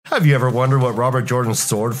Have you ever wondered what Robert Jordan's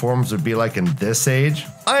sword forms would be like in this age?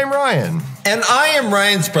 I'm Ryan. And I am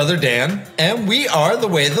Ryan's brother Dan, and we are The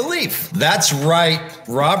Way of the Leaf. That's right.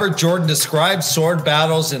 Robert Jordan describes sword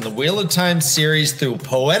battles in the Wheel of Time series through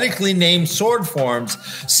poetically named sword forms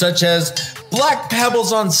such as black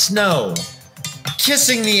pebbles on snow,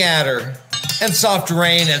 kissing the adder, and soft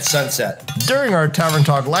rain at sunset. During our Tavern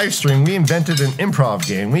Talk live stream, we invented an improv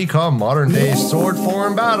game we call Modern Day Sword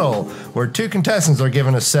Form Battle, where two contestants are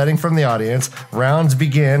given a setting from the audience, rounds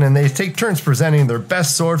begin, and they take turns presenting their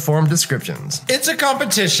best sword form descriptions. It's a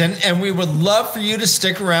competition, and we would love for you to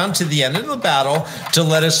stick around to the end of the battle to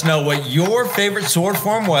let us know what your favorite sword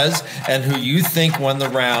form was and who you think won the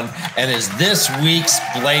round and is this week's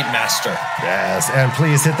Blade Master. Yes, and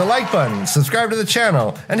please hit the like button, subscribe to the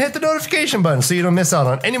channel, and hit the notification button so you don't miss out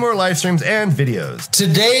on any more live streams and videos.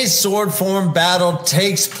 Today's sword form battle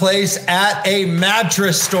takes place at a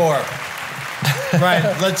mattress store. Right,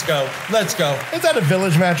 let's go. Let's go. Is that a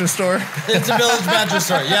Village mattress store? It's a Village mattress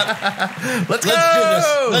store, yep. Let's do this.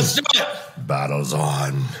 Let's do it. Battle's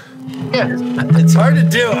on. Yeah, it's hard to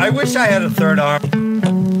do. I wish I had a third arm.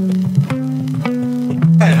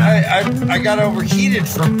 I got overheated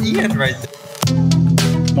from Ian right there.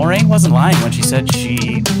 Maureen wasn't lying when she said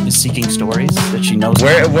she is seeking stories that she knows.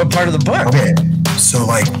 Where? What part of the book? Okay, so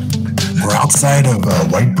like we're outside of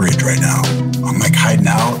White Bridge right now. I'm like hiding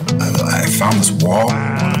out. I found this wall.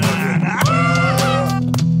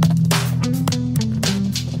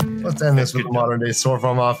 Let's end this with the Modern Day sword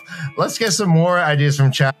form off. Let's get some more ideas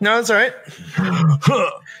from chat. No, it's all right.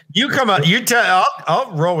 You come out. You tell.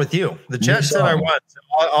 I'll roll with you. The chat said I won. So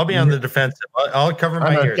I'll be on the defensive. I'll cover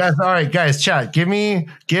my ears. Guys, all right, guys, chat. Give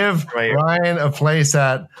Ryan a place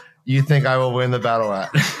that you think I will win the battle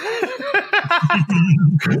at.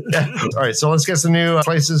 All right, so let's get some new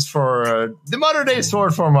places for the Modern Day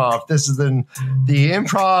sword form off. This is the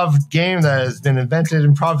improv game that has been invented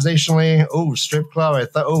improvisationally. Oh, strip club. I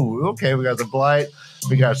thought. Oh, okay. We got the Blight.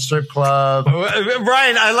 We got strip club.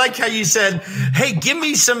 Ryan, I like how you said, "Hey, give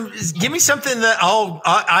me something that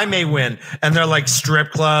I may win." And they're like strip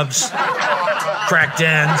clubs, crack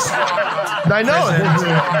dens. I know.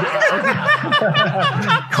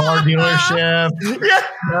 Car dealership. Yeah,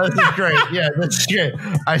 this is great. Yeah, this is great.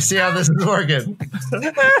 I see how this is working. All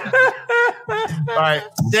right,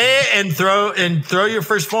 say it and throw your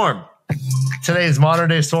first form. Today's Modern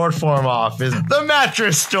Day sword form off is the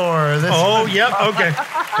mattress store. Yep. Okay.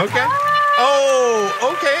 Oh,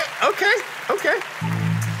 okay.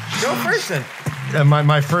 Go first then.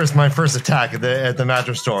 My first attack at the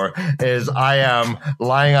mattress store is I am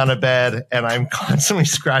lying on a bed and I'm constantly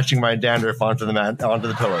scratching my dandruff onto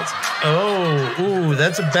the pillows. Oh,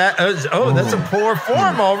 that's a bad. That's a poor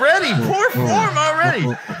form already.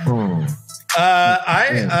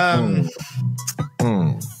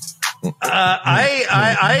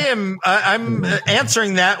 I'm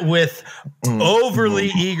answering that with overly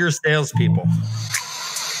eager salespeople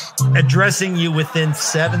addressing you within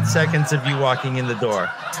 7 seconds of you walking in the door.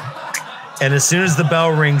 And as soon as the bell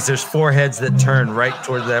rings, there's 4 heads that turn right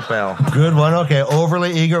towards that bell. Good one. Okay.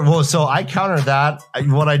 Overly eager. Well, so I counter that.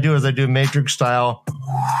 What I do is I do Matrix style.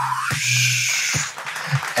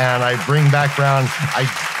 And I bring back around. I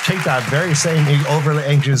take that very same overly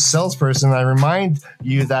anxious salesperson. I remind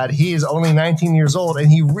you that he is only 19 years old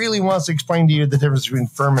and he really wants to explain to you the difference between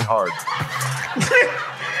firm and hard.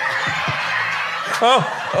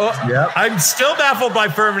 Yep. I'm still baffled by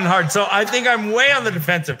firm and hard, so I think I'm way on the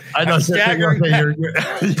defensive. I know. You're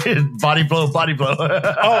body blow.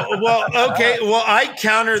 Okay. Well, I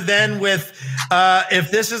counter then with,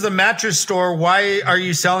 if this is a mattress store, why are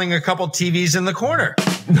you selling a couple TVs in the corner?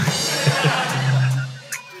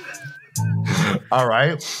 All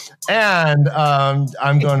right. And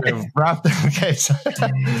I'm going to wrap them. Okay. So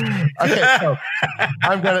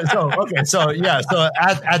I'm going to. So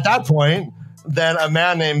at that point, then a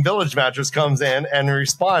man named Village Mattress comes in and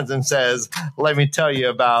responds and says, "Let me tell you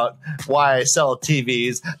about why I sell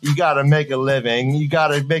TVs. You got to make a living. You got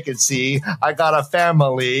to make it see. I got a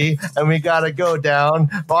family and we got to go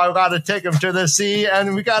down. Well, I got to take them to the sea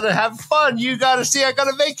and we got to have fun. You got to see. I got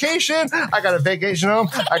a vacation. I got a vacation home.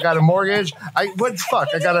 I got a mortgage.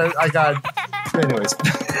 Anyways."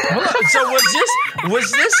 So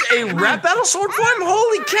was this a rap battle sword form?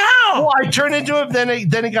 Holy cow! Well, I turned into him. Then he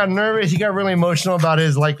got nervous. He got really emotional about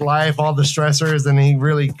his life, all the stressors, and he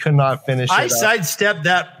really could not finish it. I sidestepped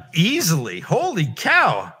that easily. Holy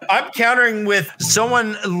cow! I'm countering with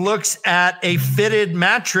someone looks at a fitted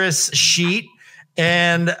mattress sheet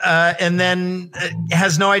and then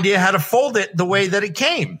has no idea how to fold it the way that it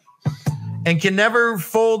came, and can never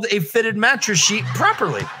fold a fitted mattress sheet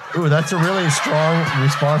properly. Ooh, that's a really strong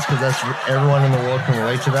response because that's everyone in the world can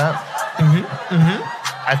relate to that.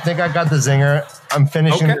 I think I got the zinger. I'm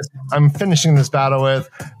finishing. Okay. I'm finishing this battle with.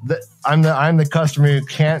 I'm the customer who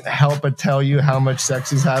can't help but tell you how much sex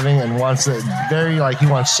he's having and wants it very he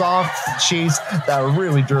wants soft sheets that are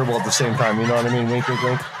really durable at the same time. You know what I mean? Wink, wink,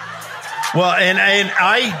 wink. Well, and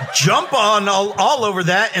I jump on all over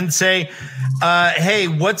that and say, hey,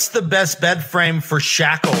 what's the best bed frame for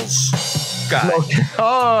shackles? Guy.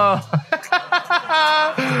 Oh,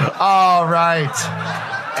 all right.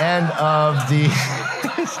 End of the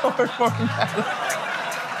sword form battle.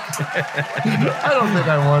 I don't think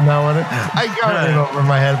I won that one. I got it over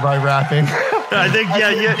my head by rapping. I think,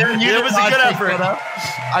 it was a good effort.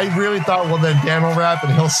 I really thought, well, then Dan will rap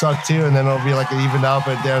and he'll suck too, and then it'll be like an even out.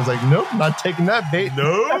 But Dan's like, nope, not taking that bait.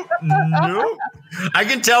 Nope. I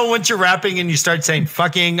can tell once you're rapping and you start saying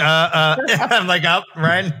fucking. I'm like, up,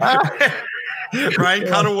 Ryan. Ryan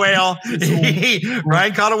caught a whale.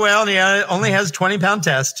 Ryan caught a whale, and he only has 20-pound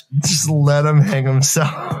test. Just let him hang himself.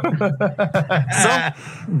 So,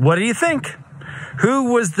 what do you think?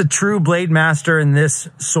 Who was the true blade master in this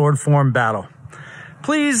sword form battle?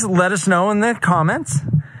 Please let us know in the comments.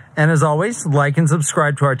 And as always, like and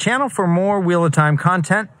subscribe to our channel for more Wheel of Time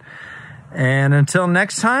content. And until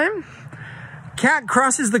next time, cat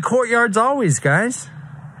crosses the courtyards always, guys.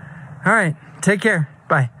 All right, take care.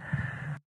 Bye.